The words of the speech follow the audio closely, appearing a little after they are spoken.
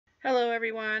Hello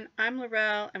everyone, I'm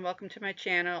Laurel and welcome to my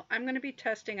channel. I'm going to be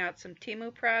testing out some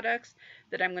Temu products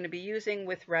that I'm going to be using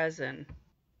with resin.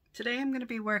 Today I'm going to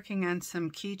be working on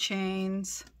some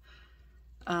keychains.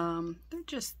 They're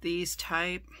just these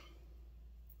type.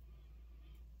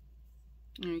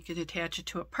 You could attach it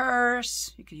to a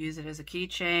purse, you could use it as a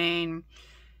keychain,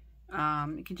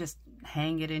 you can just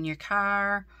hang it in your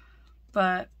car.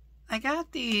 But I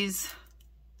got these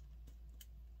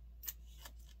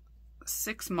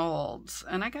 6 molds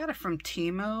and I got it from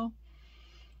Temu,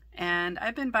 and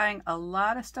I've been buying a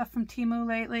lot of stuff from Temu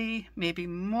lately, maybe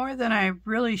more than I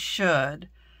really should,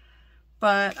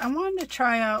 but I wanted to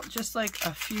try out just like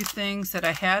a few things that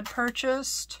I had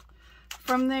purchased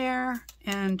from there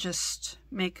and just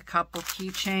make a couple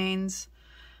keychains.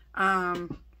 I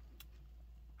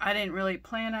didn't really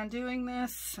plan on doing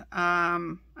this.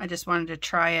 I just wanted to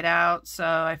try it out, so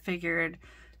I figured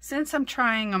since I'm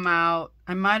trying them out,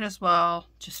 I might as well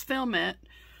just film it.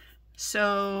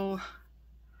 So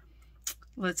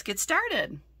let's get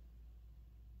started.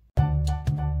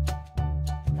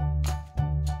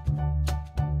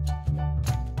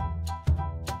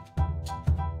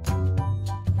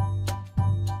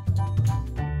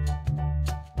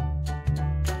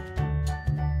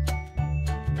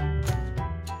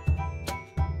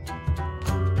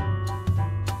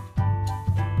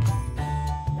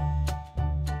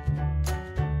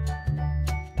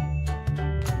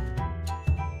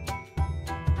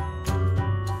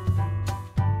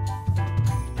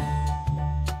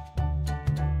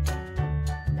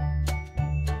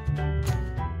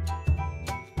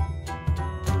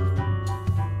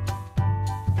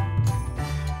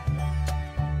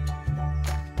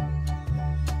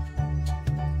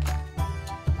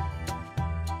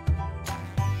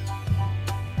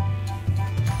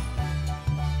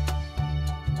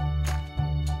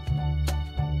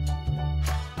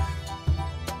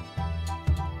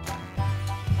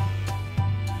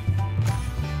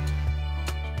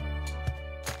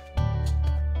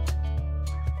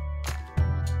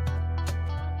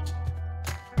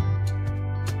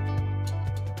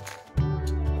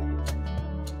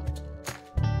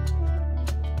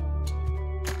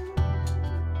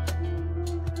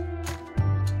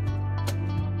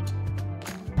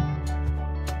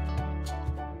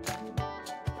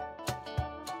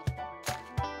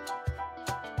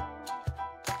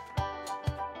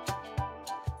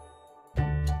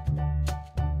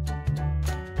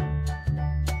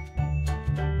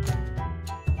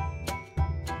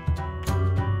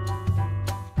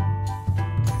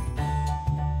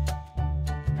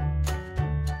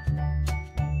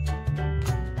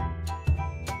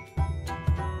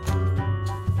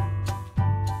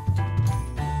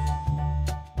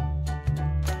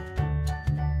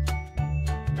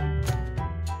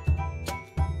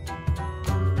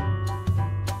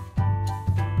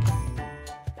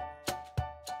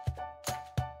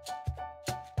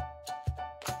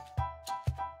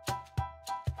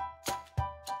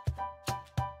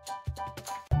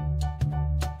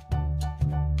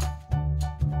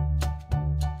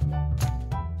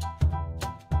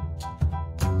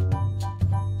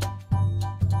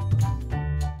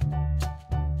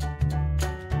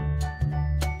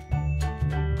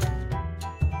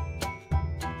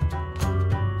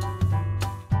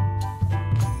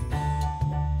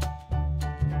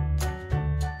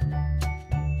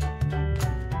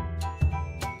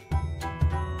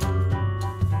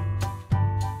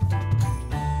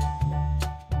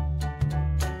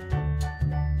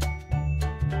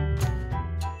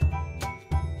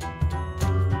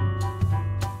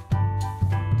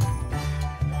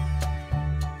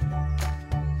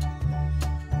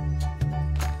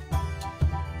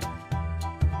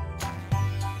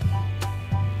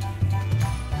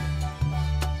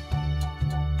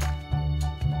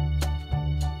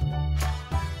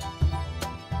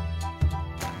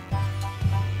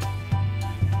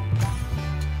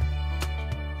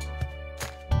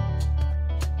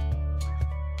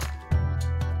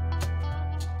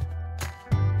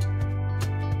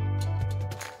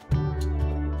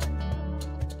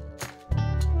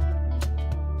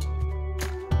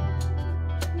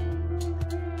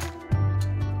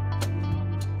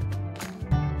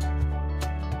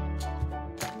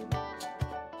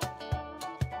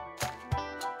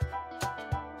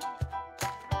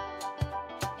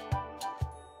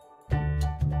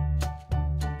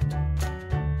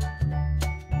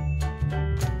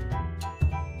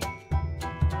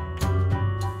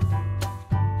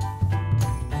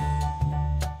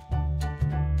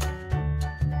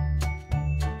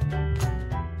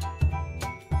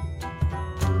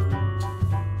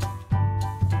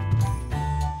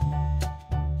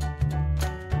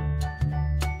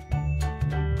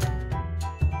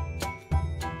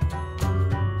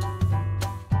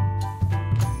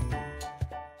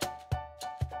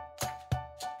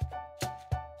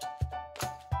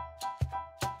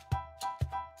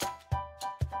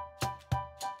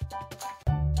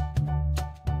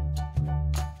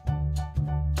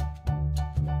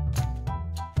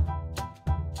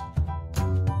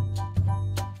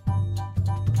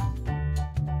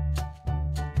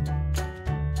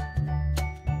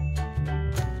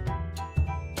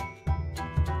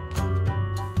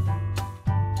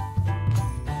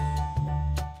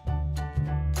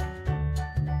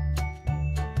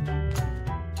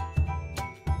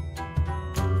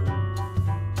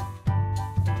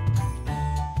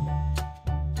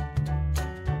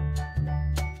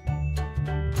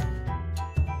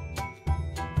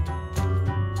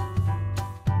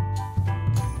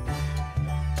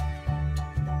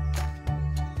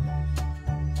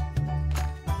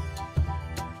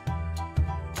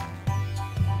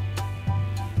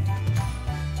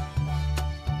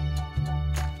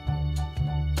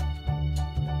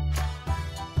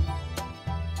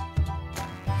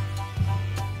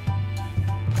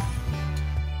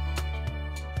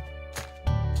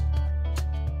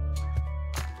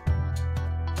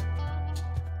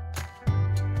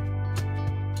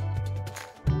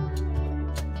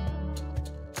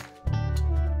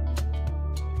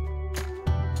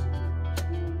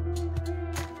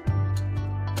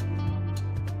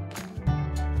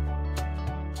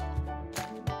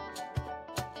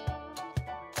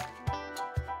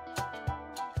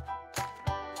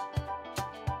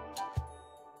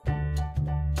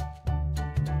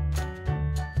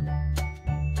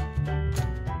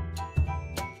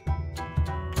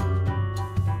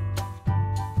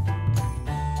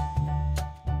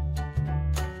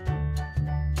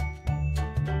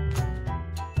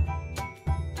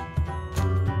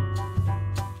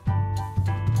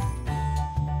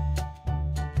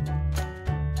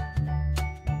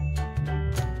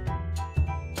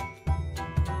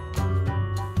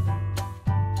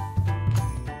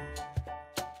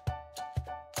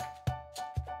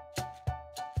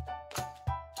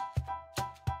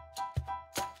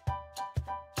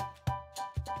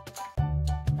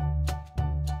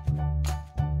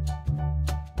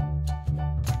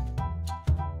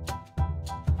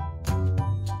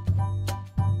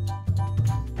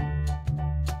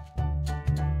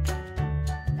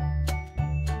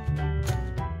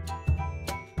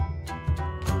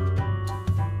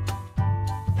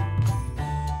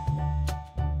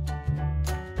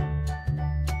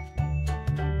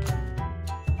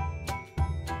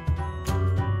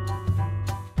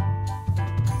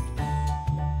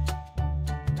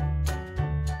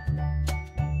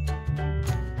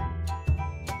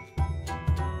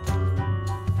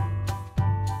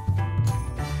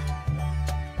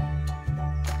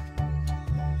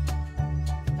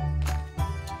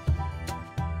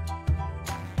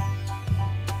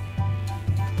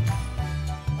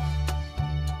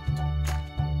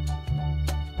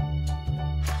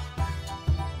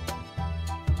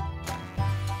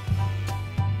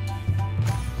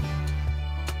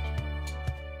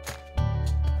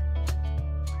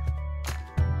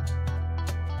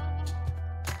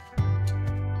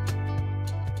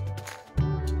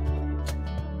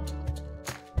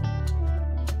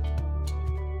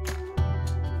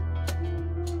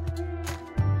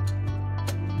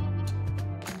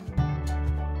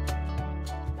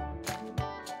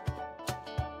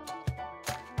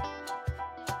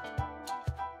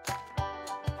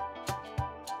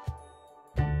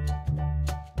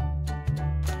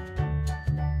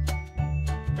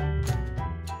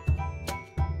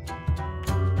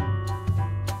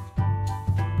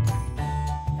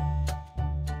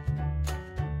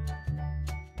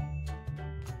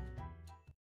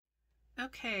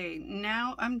 Okay,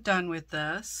 now I'm done with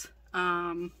this.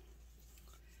 I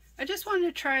just wanted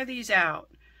to try these out.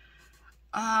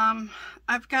 I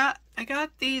got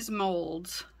these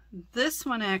molds. This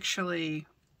one actually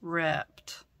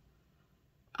ripped.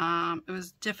 It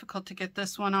was difficult to get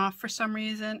this one off for some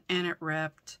reason, and it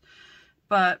ripped.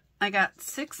 But I got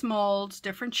 6 molds,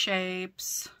 different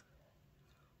shapes.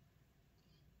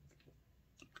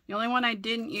 The only one I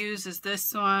didn't use is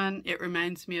this one. It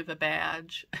reminds me of a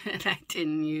badge, and I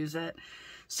didn't use it.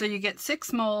 So you get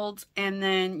 6 molds, and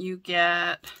then you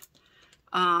get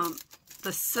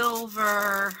the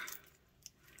silver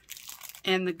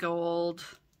and the gold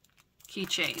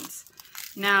keychains.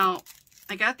 Now,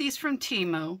 I got these from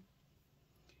Temu,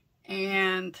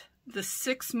 and the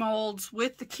 6 molds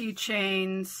with the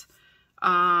keychains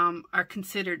are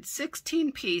considered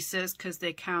 16 pieces because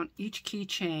they count each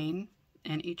keychain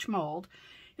and each mold,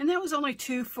 and that was only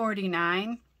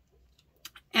 $2.49.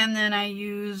 And then I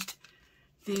used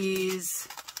these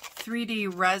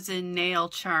 3D resin nail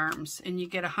charms, and you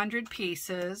get 100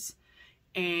 pieces,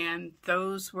 and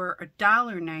those were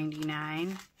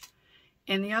 $1.99.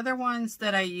 And the other ones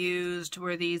that I used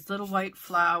were these little white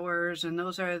flowers, and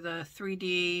those are the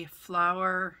 3D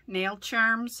flower nail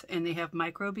charms, and they have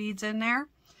micro beads in there,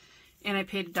 and I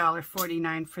paid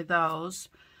 $1.49 for those.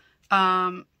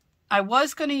 I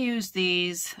was going to use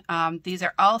these. These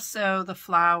are also the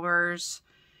flowers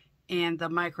and the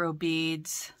micro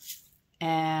beads,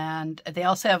 and they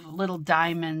also have little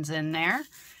diamonds in there,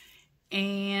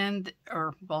 and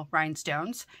well,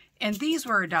 rhinestones, and these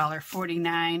were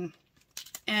 $1.49.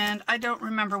 And I don't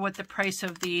remember what the price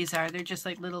of these are. They're just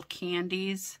like little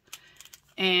candies,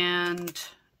 and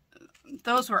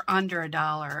those were under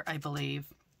 $1, I believe.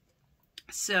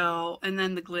 So, and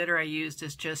then the glitter I used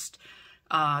is just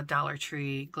Dollar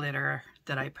Tree glitter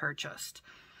that I purchased.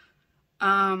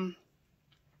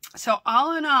 So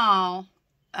all in all,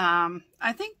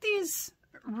 I think these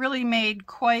really made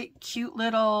quite cute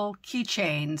little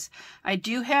keychains. I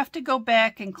do have to go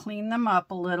back and clean them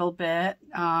up a little bit,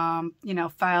 you know,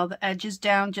 file the edges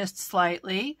down just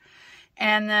slightly,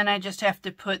 and then I just have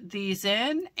to put these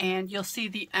in, and you'll see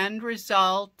the end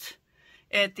result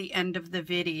at the end of the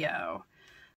video.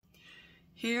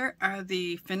 Here are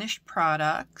the finished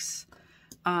products.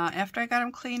 After I got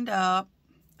them cleaned up,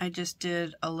 I just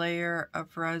did a layer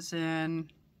of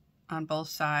resin on both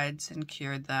sides and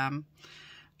cured them.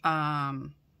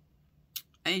 I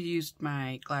used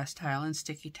my glass tile and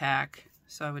sticky tack,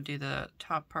 so I would do the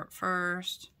top part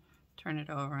first, turn it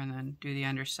over, and then do the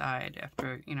underside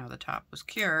after, you know, the top was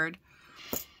cured.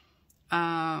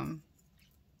 All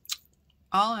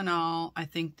in all, I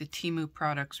think the Temu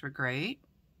products were great.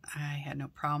 I had no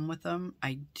problem with them.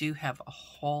 I do have a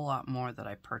whole lot more that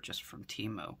I purchased from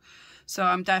Temu, so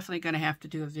I'm definitely going to have to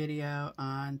do a video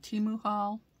on Temu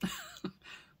haul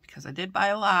because I did buy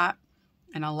a lot.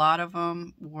 And a lot of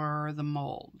them were the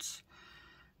molds.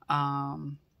 I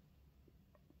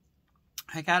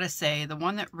gotta say, the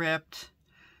one that ripped,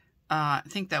 I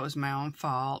think that was my own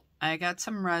fault. I got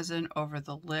some resin over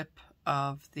the lip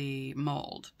of the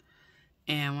mold,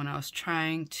 and when I was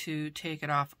trying to take it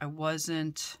off, I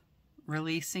wasn't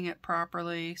releasing it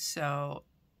properly, so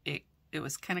it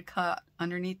was kind of caught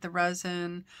underneath the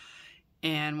resin,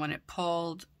 and when it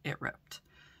pulled, it ripped.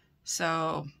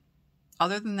 So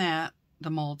other than that, the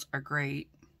molds are great.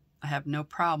 I have no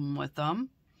problem with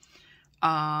them.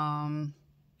 The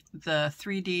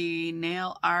 3D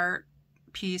nail art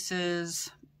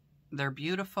pieces, they're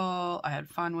beautiful. I had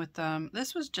fun with them.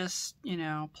 This was just, you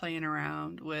know, playing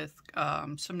around with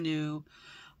some new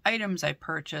items I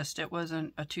purchased. It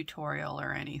wasn't a tutorial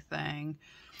or anything.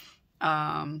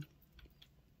 I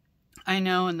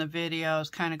know in the video I was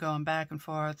kind of going back and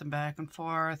forth, and it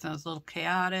was a little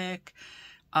chaotic.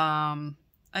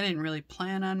 I didn't really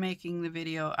plan on making the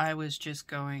video. I was just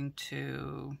going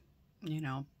to, you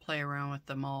know, play around with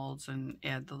the molds and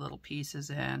add the little pieces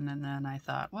in, and then I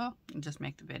thought, well, I'll just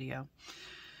make the video.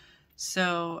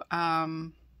 So, out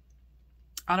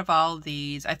of all of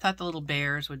these, I thought the little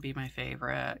bears would be my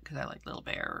favorite because I like little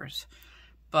bears,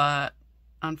 but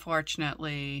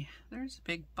unfortunately, there's a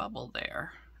big bubble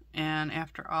there, and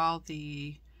after all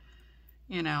the,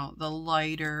 you know, the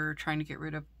lighter, trying to get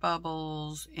rid of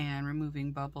bubbles and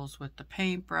removing bubbles with the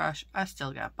paintbrush, I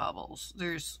still got bubbles.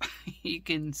 There's, you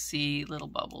can see little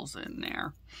bubbles in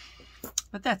there,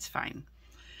 but that's fine.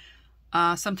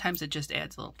 Sometimes it just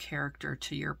adds a little character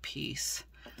to your piece.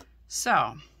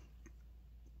 So,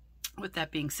 with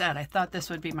that being said, I thought this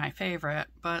would be my favorite,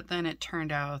 but then it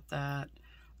turned out that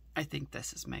I think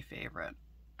this is my favorite.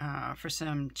 For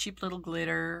some cheap little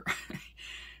glitter,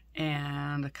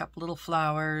 and a couple little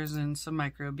flowers and some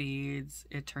micro beads.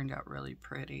 It turned out really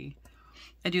pretty.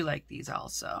 I do like these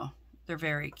also. They're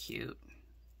very cute.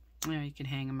 You know, you can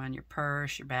hang them on your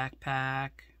purse, your backpack,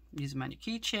 use them on your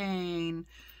keychain,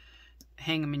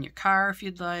 hang them in your car if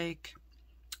you'd like,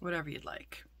 whatever you'd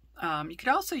like. You could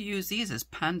also use these as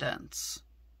pendants.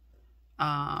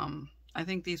 I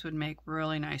think these would make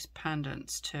really nice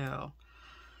pendants too.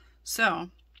 So,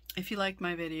 if you liked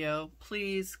my video,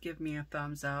 please give me a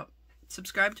thumbs up,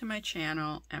 subscribe to my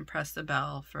channel, and press the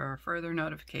bell for further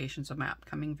notifications of my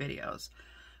upcoming videos.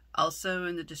 Also,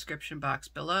 in the description box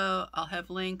below, I'll have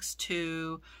links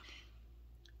to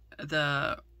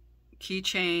the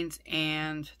keychains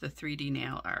and the 3D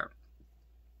nail art.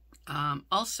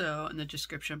 Also, in the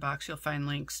description box, you'll find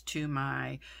links to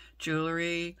my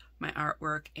jewelry, my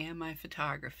artwork, and my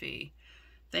photography.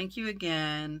 Thank you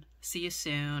again. See you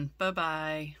soon.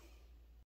 Bye-bye.